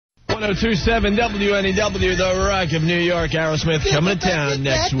1027 WNEW, the Rock of New York. Aerosmith coming to town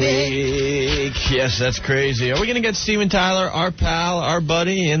next week. Yes, that's crazy. Are we going to get Steven Tyler, our pal, our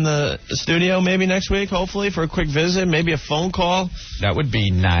buddy, in the studio maybe next week, hopefully, for a quick visit, maybe a phone call? That would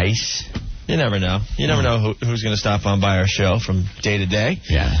be nice. You never know. You never know who's going to stop on by our show from day to day.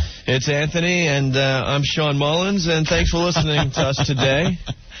 Yeah. It's Anthony, and I'm Sean Mullins, and thanks for listening to us today.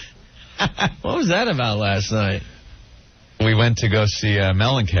 What was that about last night? We went to go see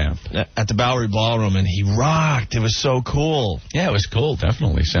Mellencamp. At the Bowery Ballroom, and he rocked. It was so cool. Yeah, it was cool,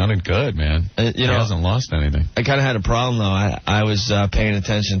 definitely. Sounded good, man. He hasn't lost anything. I kind of had a problem, though. I was paying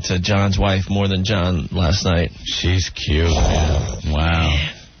attention to John's wife more than John last night. She's cute, man. Wow.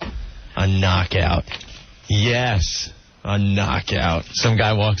 A knockout. Yes. A knockout. Some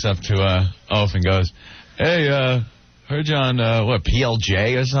guy walks up to Oaf and goes, "Hey, heard you on,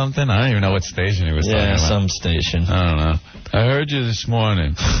 PLJ or something?" I don't even know what station he was talking about. Yeah, some station. I don't know. "I heard you this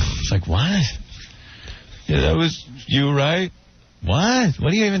morning." It's like, what? Yeah, that was you, right? What?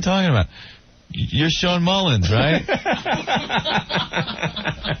 What are you even talking about? You're Sean Mullins, right?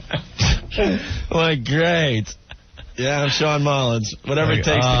 Like, great. Yeah, I'm Sean Mullins. Whatever it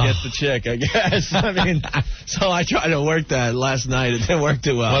takes to get the chick, I guess. I mean, so I tried to work that last night. It didn't work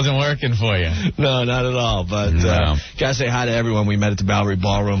too well. Wasn't working for you. No, not at all. But gotta say hi to everyone we met at the Bowery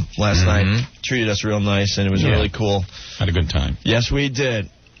Ballroom last night. Treated us real nice, and it was really cool. Had a good time. Yes, we did.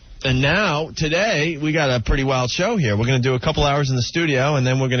 And now, today, we got a pretty wild show here. We're going to do a couple hours in the studio, and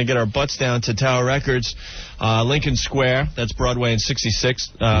then we're going to get our butts down to Tower Records, Lincoln Square. That's Broadway and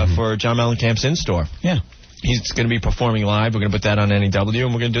 66 for John Mellencamp's in-store. Yeah. He's going to be performing live. We're going to put that on NEW,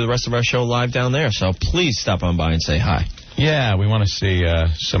 and we're going to do the rest of our show live down there. So please stop on by and say hi. Yeah, we want to see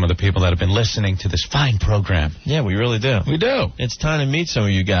some of the people that have been listening to this fine program. Yeah, we really do. We do. It's time to meet some of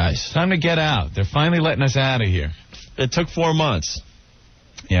you guys. Time to get out. They're finally letting us out of here. It took 4 months.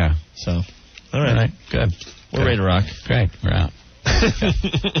 Yeah. So, all right. Good. We're ready to rock. Great. We're out.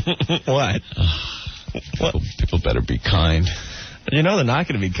 What? People better be kind. You know they're not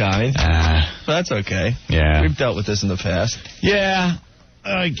going to be kind. That's okay. Yeah. We've dealt with this in the past. Yeah,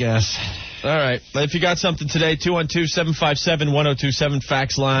 I guess. All right. If you got something today, 212-757-1027,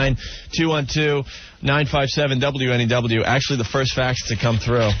 fax line, 212-957-WNEW. Actually, the first fax to come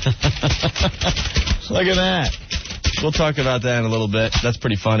through. Look at that. We'll talk about that in a little bit. That's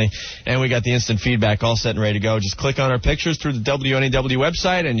pretty funny. And we got the instant feedback all set and ready to go. Just click on our pictures through the WNEW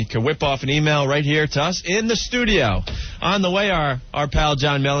website, and you can whip off an email right here to us in the studio. On the way, our pal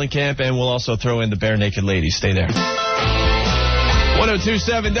John Mellencamp, and we'll also throw in the Bare Naked Ladies. Stay there.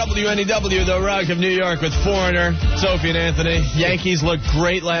 1027 WNEW, the Rock of New York with Foreigner. It's Opie and Anthony. Yankees looked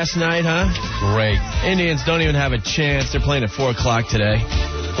great last night, huh? Great. Indians don't even have a chance. They're playing at 4 o'clock today.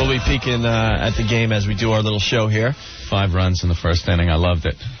 We'll be peeking at the game as we do our little show here. 5 runs in the first inning. I loved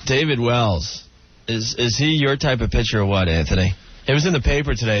it. David Wells. Is he your type of pitcher or what, Anthony? It was in the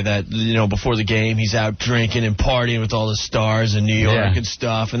paper today that, before the game, he's out drinking and partying with all the stars in New York and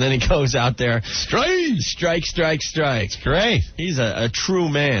stuff. And then he goes out there. Strike. Great. He's a true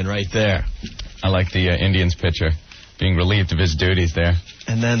man right there. I like the Indians pitcher being relieved of his duties there.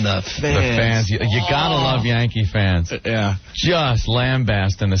 And then the fans. You gotta love Yankee fans. Yeah. Just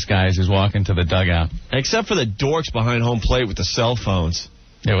lambasting this guy as he's walking to the dugout. Except for the dorks behind home plate with the cell phones.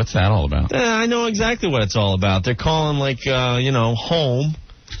 Yeah, what's that all about? I know exactly what it's all about. They're calling, home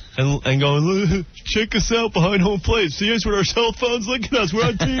and going, check us out behind home plate. See us with our cell phones. Look at us. We're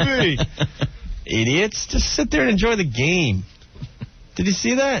on TV. Idiots. Just sit there and enjoy the game. Did you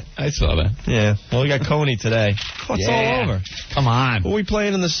see that? I saw that. Yeah. Well, we got Coney today. It's all over. Come on. What are we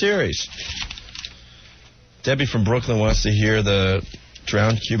playing in the series? Debbie from Brooklyn wants to hear the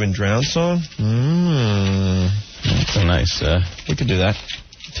Drowned Cuban Drown song. That's a nice... we could do that.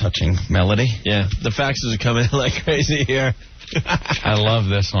 Touching melody. Yeah. The faxes are coming in like crazy here. I love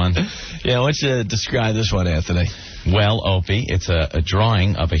this one. Yeah, why don't you describe this one, Anthony? Well, Opie, it's a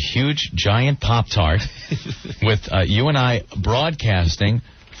drawing of a huge, giant Pop-Tart with you and I broadcasting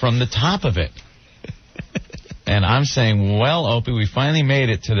from the top of it. And I'm saying, well, Opie, we finally made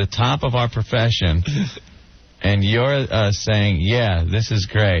it to the top of our profession. And you're saying, yeah, this is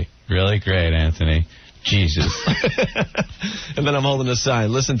great. Really great, Anthony. Jesus. And then I'm holding a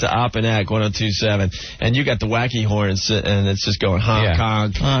sign. Listen to Op and Ack 1027. And you got the wacky horn, and it's just going honk,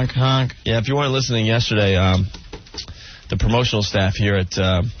 honk. Honk, honk. Yeah, if you weren't listening yesterday, the promotional staff here at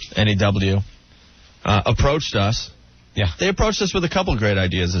NEW approached us Yeah. They approached us with a couple great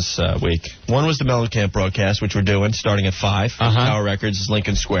ideas this week. One was the Mellencamp broadcast, which we're doing starting at 5. Tower Records,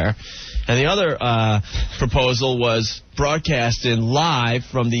 Lincoln Square. And the other proposal was broadcasting live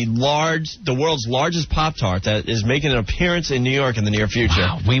from the world's largest Pop-Tart that is making an appearance in New York in the near future.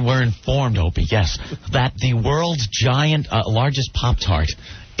 Wow, we were informed, Opie, yes, that the world's largest Pop-Tart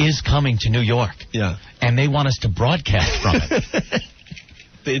is coming to New York. Yeah. And they want us to broadcast from it.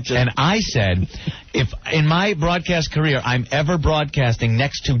 And I said, if in my broadcast career I'm ever broadcasting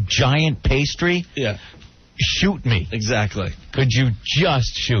next to giant pastry, shoot me. Exactly. Could you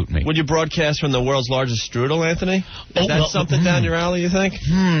just shoot me? Would you broadcast from the world's largest strudel, Anthony? Is that something down your alley, you think?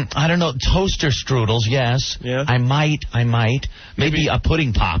 I don't know. Toaster strudels, yes. Yeah. I might. Maybe a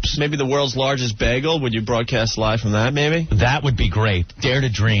pudding pops. Maybe the world's largest bagel. Would you broadcast live from that, maybe? That would be great. Dare to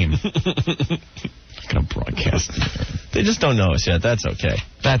dream. Going to broadcast. They just don't know us yet. That's okay.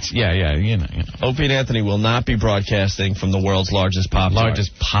 That's, you know. Opie and Anthony will not be broadcasting from the world's largest Pop-Tart.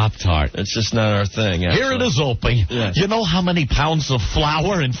 Largest Pop-Tart. It's just not our thing. Actually. Here it is, Opie. Yeah. You know how many pounds of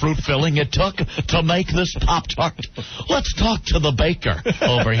flour and fruit filling it took to make this Pop-Tart? Let's talk to the baker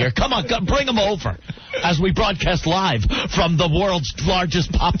over here. Come on, bring him over as we broadcast live from the world's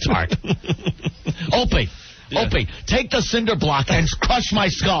largest Pop-Tart. Opie. Yeah. Opie, take the cinder block and crush my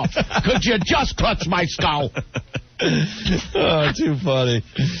skull. Could you just crush my skull? Oh, too funny.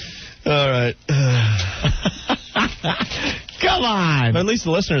 All right. Come on. But at least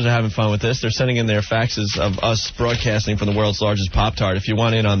the listeners are having fun with this. They're sending in their faxes of us broadcasting from the world's largest Pop-Tart. If you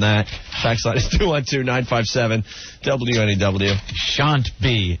want in on that, fax line is 212-957-WNEW. Shan't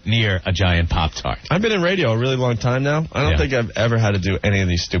be near a giant Pop-Tart. I've been in radio a really long time now. I don't think I've ever had to do any of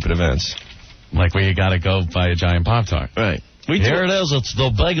these stupid events. Like where you got to go buy a giant Pop-Tart. Right. Here it is. It's the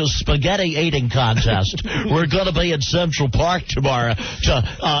biggest spaghetti eating contest. We're going to be in Central Park tomorrow to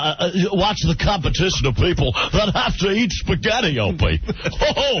watch the competition of people that have to eat spaghetti, Opie.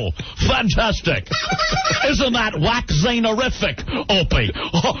 Oh, fantastic. Isn't that wax-zanerific, Opie?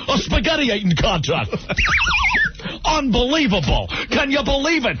 A spaghetti eating contest. Unbelievable. Can you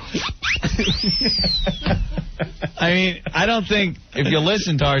believe it? I mean, I don't think if you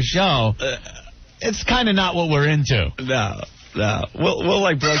listen to our show, it's kind of not what we're into. No. We'll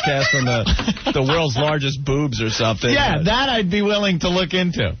like broadcast from the world's largest boobs or something. Yeah, that I'd be willing to look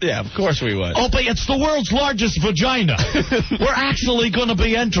into. Yeah, of course we would. Oh, but it's the world's largest vagina. We're actually going to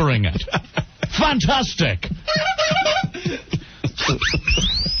be entering it. Fantastic.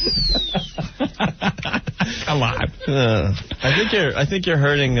 Come on. I think you're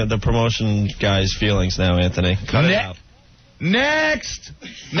hurting the promotion guy's feelings now, Anthony. Cut it out. Next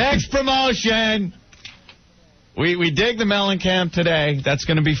promotion. We dig the Mellencamp today. That's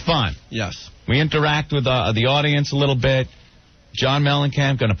going to be fun. Yes. We interact with the audience a little bit. John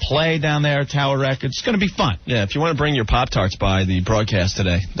Mellencamp going to play down there at Tower Records. It's going to be fun. Yeah, if you want to bring your Pop-Tarts by the broadcast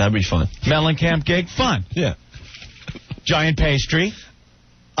today, that'd be fun. Mellencamp gig, fun. Yeah. Giant pastry,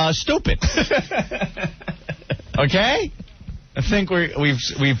 stupid. Okay? I think we've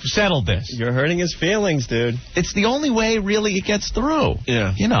settled this. You're hurting his feelings, dude. It's the only way, really, it gets through.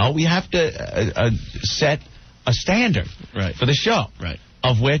 Yeah. You know, we have to set a standard for the show. Right.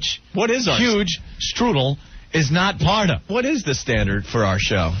 Of which huge strudel is not part of. What is the standard for our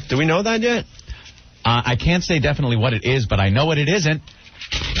show? Do we know that yet? I can't say definitely what it is, but I know what it isn't.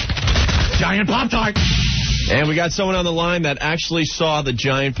 Giant Pop-Tart. And we got someone on the line that actually saw the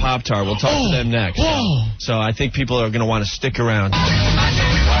giant Pop-Tart. We'll talk to them next. Whoa. So I think people are going to want to stick around. The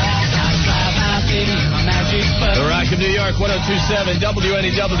Rock of New York, 102.7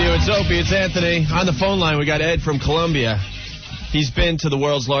 WNEW. It's Opie, it's Anthony. On the phone line, we got Ed from Columbia. He's been to the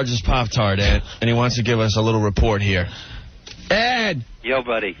world's largest Pop-Tart, Ed, and he wants to give us a little report here. Ed! Yo,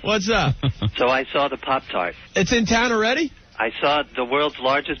 buddy. What's up? So I saw the Pop-Tart. It's in town already? I saw the world's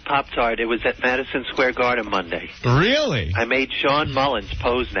largest Pop-Tart. It was at Madison Square Garden Monday. Really? I made Sean Mullins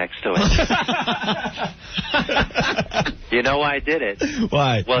pose next to it. You know why I did it?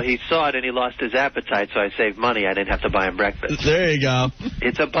 Why? Well, he saw it and he lost his appetite, so I saved money. I didn't have to buy him breakfast. There you go.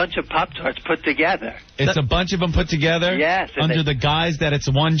 It's a bunch of Pop-Tarts put together. It's a bunch of them put together? Yes. Under the guise that it's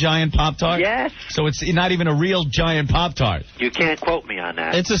one giant Pop-Tart? Yes. So it's not even a real giant Pop-Tart? You can't quote me on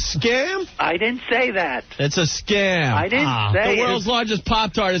that. It's a scam? I didn't say that. It's a scam. I didn't say the world's largest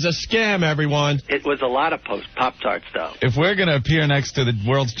Pop-Tart is a scam, everyone. It was a lot of Pop-Tarts, though. If we're going to appear next to the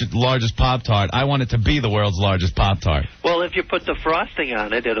world's largest Pop-Tart, I want it to be the world's largest Pop-Tart. Well, if you put the frosting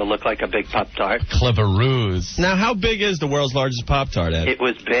on it, it'll look like a big Pop-Tart. Clever ruse. Now, how big is the world's largest Pop-Tart, Ed? It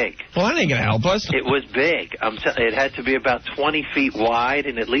was big. Well, that ain't going to help us. It was big. It had to be about 20 feet wide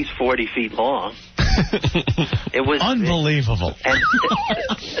and at least 40 feet long. It was unbelievable. And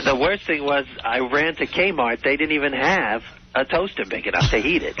the worst thing was, I ran to Kmart. They didn't even have a toaster big enough to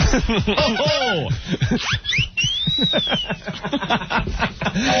heat it. Oh!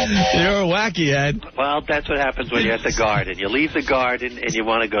 You're wacky, Ed. Well, that's what happens when you're at the garden. You leave the garden and you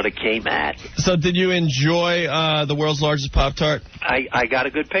want to go to Kmart. So did you enjoy the world's largest Pop-Tart? I got a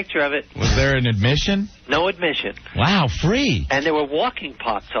good picture of it. Was there an admission? No admission. Wow, free. And there were walking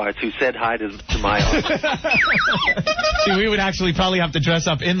Pop-Tarts who said hi to my office. See, we would actually probably have to dress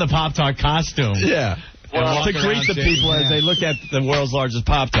up in the Pop-Tart costume. Yeah. Well, to greet the people as they look at the world's largest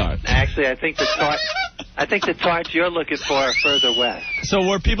Pop-Tart. Actually, I think the tarts you're looking for are further west. So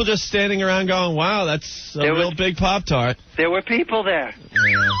were people just standing around going, wow, that's a real big Pop-Tart? There were people there.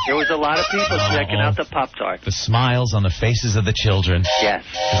 Yeah. There was a lot of people checking out the Pop-Tart. The smiles on the faces of the children. Yes.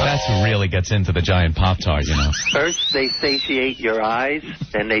 'Cause that's who really gets into the giant Pop-Tart, you know. First, they satiate your eyes,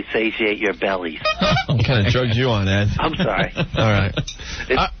 then they satiate your bellies. What kind of drugs you on, Ed? I'm sorry. All right.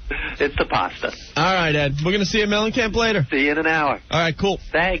 It's the pasta. All right, Ed. We're going to see you at Mellencamp later. See you in an hour. All right, cool.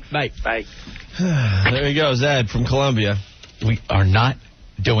 Thanks. Bye. Bye. There he goes, Ed from Columbia. We are not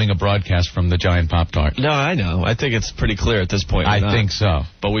doing a broadcast from the giant Pop-Tart. No, I know. I think it's pretty clear at this point. I think so.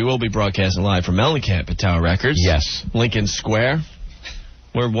 But we will be broadcasting live from Mellencamp at Tower Records. Yes. Lincoln Square.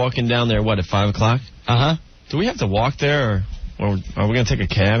 We're walking down there, at 5 o'clock? Uh-huh. Do we have to walk there, or are we going to take a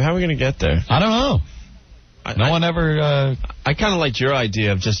cab? How are we going to get there? I don't know. No one ever... I kind of liked your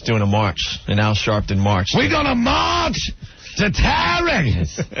idea of just doing a march, an Al Sharpton march. We're going to march to Tower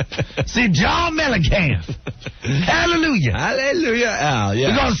Records. See John Mellencamp. Hallelujah. Hallelujah, Al, yeah.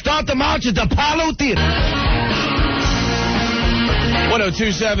 We're going to start the march at the Apollo Theater.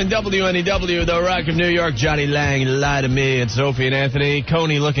 1027 WNEW, The Rock of New York. Johnny Lang, lie to me. It's Opie and Anthony.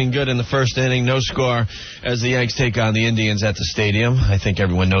 Coney looking good in the first inning. No score as the Yanks take on the Indians at the stadium. I think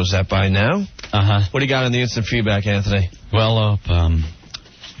everyone knows that by now. Uh-huh. What do you got on the instant feedback, Anthony? Well,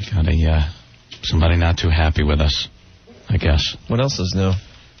 we got somebody not too happy with us, I guess. What else is new?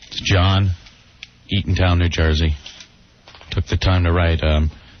 It's John, Eatontown, New Jersey. Took the time to write,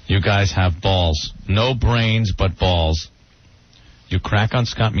 you guys have balls. No brains, but balls. You crack on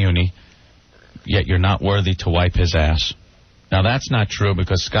Scott Muni, yet you're not worthy to wipe his ass. Now, that's not true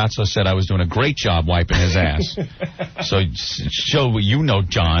because Scotso said I was doing a great job wiping his ass. So show what you know,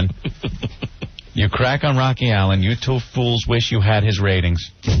 John. You crack on Rocky Allen. You two fools wish you had his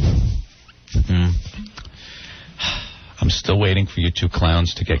ratings. I'm still waiting for you two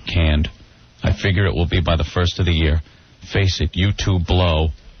clowns to get canned. I figure it will be by the first of the year. Face it, you two blow.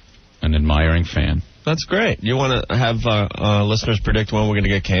 An admiring fan. That's great. You want to have listeners predict when we're going to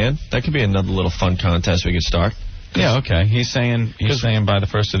get canned? That could be another little fun contest we could start. Yeah, okay. He's saying by the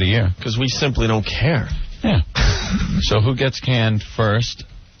first of the year. Because we simply don't care. Yeah. So who gets canned first?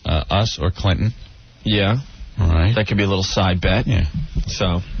 Us or Clinton? Yeah. All right. That could be a little side bet. Yeah. So,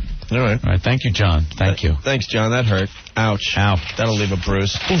 all right. All right. Thank you, John. Thank you. Thanks, John. That hurt. Ouch. Ow. That'll leave a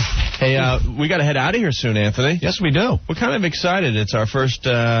bruise. Hey, we got to head out of here soon, Anthony. Yes, we do. We're kind of excited. It's our first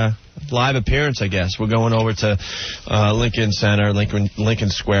live appearance, I guess. We're going over to Lincoln Center, Lincoln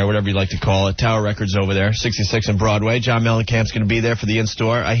Square, whatever you like to call it. Tower Records over there, 66 and Broadway. John Mellencamp's going to be there for the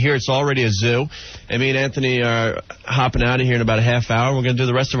in-store. I hear it's already a zoo. And me and Anthony are hopping out of here in about a half hour. We're going to do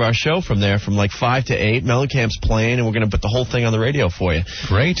the rest of our show from there from like 5 to 8. Mellencamp's playing, and we're going to put the whole thing on the radio for you.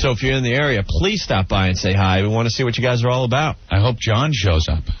 Great. So if you're in the area, please stop by and say hi. We want to see what you guys are all about. I hope John shows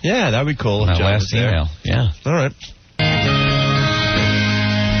up. Yeah, that'd be cool. My last email. Yeah. All right.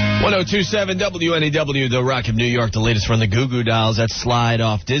 1027 WNEW, The Rock of New York, the latest from the Goo Goo Dolls. That's Slide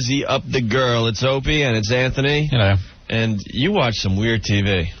Off Dizzy Up the Girl. It's Opie and it's Anthony. Hello. And you watch some weird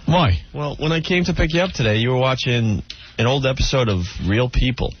TV. Why? Well, when I came to pick you up today, you were watching an old episode of Real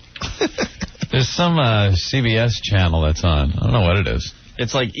People. There's some CBS channel that's on. I don't know what it is.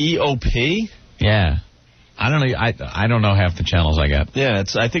 It's like EOP? Yeah. I don't know. I don't know half the channels I get. Yeah,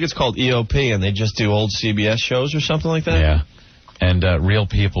 I think it's called EOP, and they just do old CBS shows or something like that. Yeah, and Real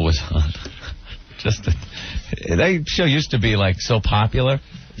People was on. That show used to be like so popular.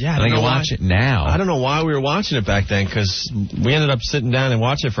 Yeah, I don't know watch it now. I don't know why we were watching it back then, because we ended up sitting down and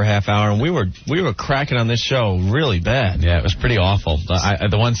watching it for a half hour, and we were cracking on this show really bad. Yeah, it was pretty awful.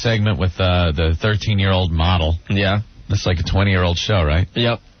 The one segment with the 13-year-old model. Yeah, it's like a 20-year-old show, right?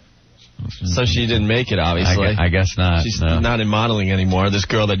 Yep. So she didn't make it, obviously. I guess not. She's not in modeling anymore. This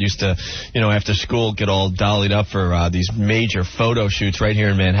girl that used to, after school get all dollied up for these major photo shoots right here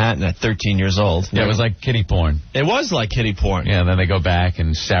in Manhattan at 13 years old. Yeah, it was like kiddie porn. It was like kiddie porn. Yeah, and then they go back,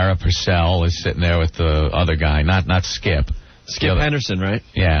 and Sarah Purcell is sitting there with the other guy, not Skip. Skip Henderson, right?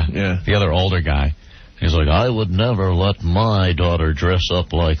 Yeah. Yeah. The other older guy. He's like, I would never let my daughter dress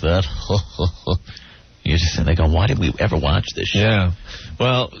up like that. You just sit there going, why did we ever watch this show? Yeah.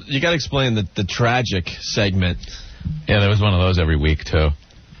 Well, you got to explain the tragic segment. Yeah, there was one of those every week, too.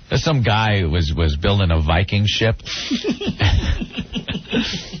 There's some guy who was building a Viking ship.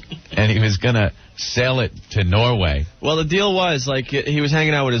 And he was going to sail it to Norway. Well, the deal was, like, he was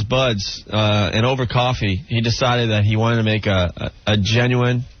hanging out with his buds, and over coffee, he decided that he wanted to make a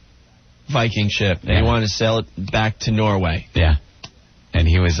genuine Viking ship, and he wanted to sail it back to Norway. Yeah. And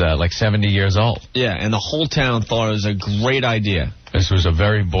he was, like, 70 years old. Yeah, and the whole town thought it was a great idea. This was a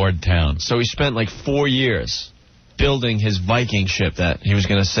very bored town. So he spent, like, 4 years building his Viking ship that he was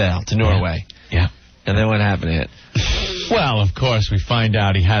going to sail to Norway. Yeah. And then what happened to it? Well, of course, we find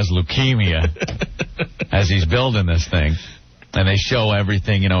out he has leukemia as he's building this thing. And they show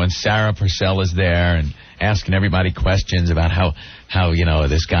everything, and Sarah Purcell is there and asking everybody questions about how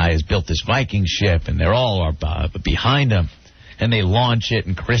this guy has built this Viking ship, and they're all behind him. And they launch it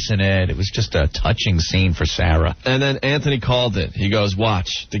and christen it. It was just a touching scene for Sarah. And then Anthony called it. He goes,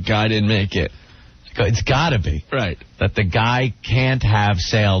 watch, the guy didn't make it. It's got to be. Right. That the guy can't have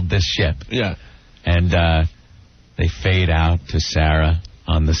sailed this ship. Yeah. And they fade out to Sarah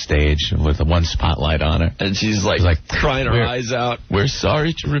on the stage with the one spotlight on her. And she's like crying her eyes out. We're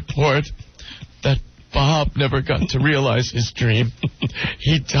sorry to report that Bob never got to realize his dream.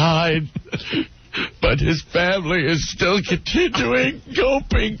 He died, but his family is still continuing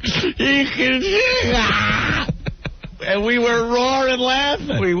coping. He can... And we were roaring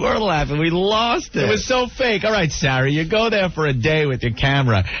laughing. We were laughing. We lost it. It was so fake. All right, Sarah, you go there for a day with your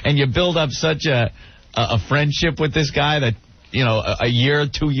camera, and you build up such a friendship with this guy that, a year,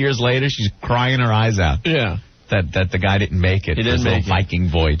 2 years later, she's crying her eyes out. Yeah. That the guy didn't make it. He didn't make it.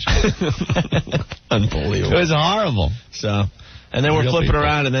 Viking voyage. Unbelievable. It was horrible. So, and then we're flipping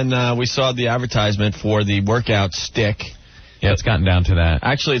around, and then we saw the advertisement for the workout stick. Yeah, it's gotten down to that.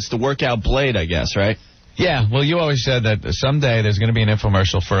 Actually, it's the workout blade, I guess, right? Yeah, well, you always said that someday there's going to be an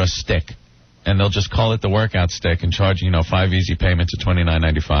infomercial for a stick, and they'll just call it the workout stick and charge, 5 easy payments of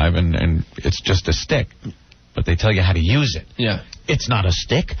 $29.95, and it's just a stick. But they tell you how to use it. Yeah. It's not a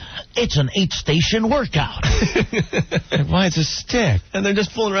stick. It's an 8-station workout. Why, it's a stick. And they're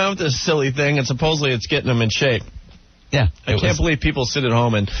just fooling around with this silly thing, and supposedly it's getting them in shape. Yeah. I can't believe people sit at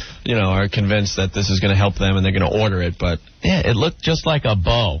home and, are convinced that this is going to help them and they're going to order it, but... Yeah, it looked just like a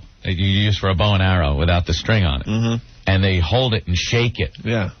bow that you use for a bow and arrow without the string on it. Mm-hmm. And they hold it and shake it.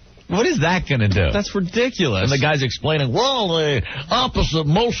 Yeah. What is that going to do? That's ridiculous. And the guy's explaining, well, the opposite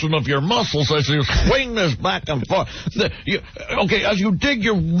motion of your muscles as you swing this back and forth. As you dig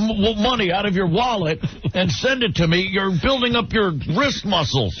your money out of your wallet and send it to me, you're building up your wrist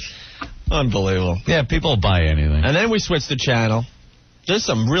muscles. Unbelievable. Yeah, people buy anything. And then we switched the channel. There's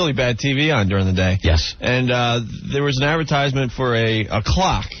some really bad TV on during the day. Yes. And there was an advertisement for a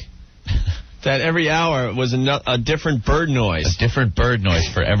clock that every hour was a different bird noise. A different bird noise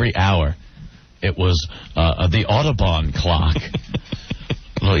for every hour. It was the Audubon clock.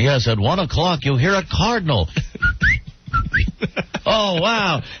 Well, yes, at 1 o'clock you hear a cardinal. Oh,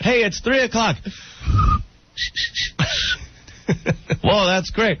 wow. Hey, it's 3 o'clock. Whoa, that's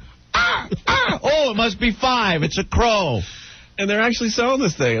great. Oh, it must be 5. It's a crow. And they're actually selling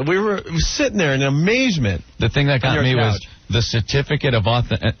this thing. We were sitting there in amazement. The thing that got me was the certificate of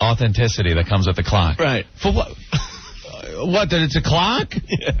authenticity that comes with the clock. Right. For what? What, that it's a clock?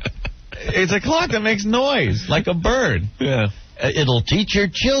 Yeah. It's a clock that makes noise, like a bird. Yeah. It'll teach your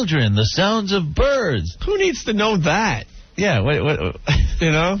children the sounds of birds. Who needs to know that? Yeah, what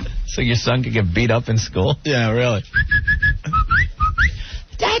So your son could get beat up in school? Yeah, really.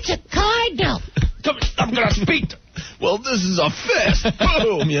 That's a cardinal. I'm going to speak. Well, this is a fist.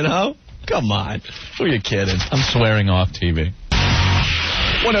 Boom, Come on. Who are you kidding? I'm swearing off TV.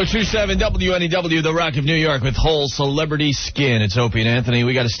 1027 WNEW, The Rock of New York, with whole celebrity skin. It's Opie and Anthony.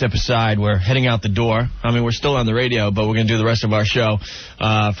 We got to step aside. We're heading out the door. I mean, we're still on the radio, but we're going to do the rest of our show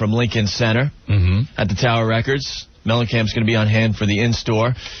from Lincoln Center at the Tower Records. Mellencamp's going to be on hand for the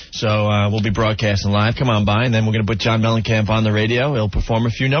in-store, so we'll be broadcasting live. Come on by, and then we're going to put John Mellencamp on the radio. He'll perform a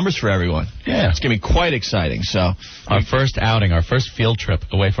few numbers for everyone. Yeah. It's going to be quite exciting. So our first outing, our first field trip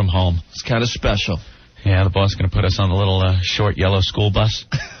away from home. It's kind of special. Yeah, the boss is going to put us on a little short yellow school bus,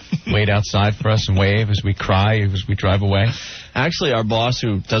 wait outside for us and wave as we cry, as we drive away. Actually, our boss,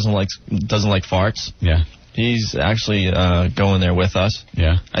 who doesn't like farts, yeah, he's actually going there with us.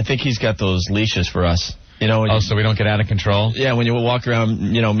 Yeah. I think he's got those leashes for us. You know, Oh, so we don't get out of control? yeah, when you walk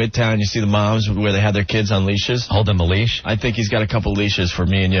around, you know, Midtown, you see the moms where they have their kids on leashes. Holding the leash? I think he's got a couple leashes for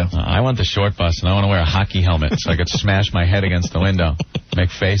me and you. I want the short bus, and I want to wear a hockey helmet so I could smash my head against the window,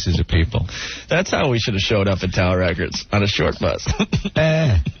 make faces at people. That's how we should have showed up at Tower Records, on a short bus.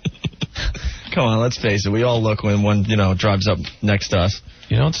 Come on, let's face it. We all look when one, you know, drives up next to us.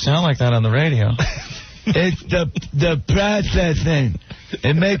 You don't sound like that on the radio. It's the processing.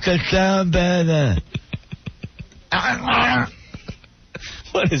 It makes us sound better.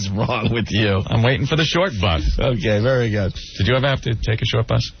 What is wrong with you? I'm waiting for the short bus. Okay, very good. Did you ever have to take a short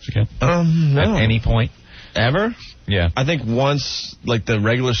bus as a kid? No. At any point? Ever? Yeah. I think once, like, the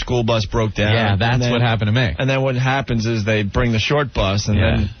regular school bus broke down. Yeah, that's what happened to me. And then what happens is they bring the short bus, and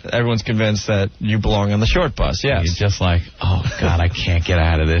then everyone's convinced that you belong on the short bus. Yes. You're just like, oh, God, I can't get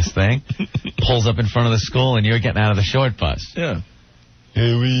out of this thing. Pulls up in front of the school, and you're getting out of the short bus. Yeah.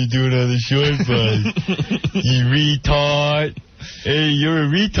 Hey, what are you doing on the short bus? You retard. Hey, you're a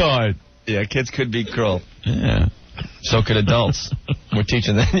retard. Yeah, kids could be cruel. Yeah. So could adults. We're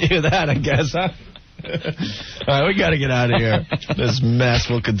teaching you that, I guess, huh? All right, we got to get out of here. This mess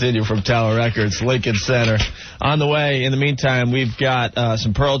will continue from Tower Records, Lincoln Center. On the way, in the meantime, we've got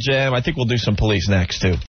some Pearl Jam. I think we'll do some Police next, too.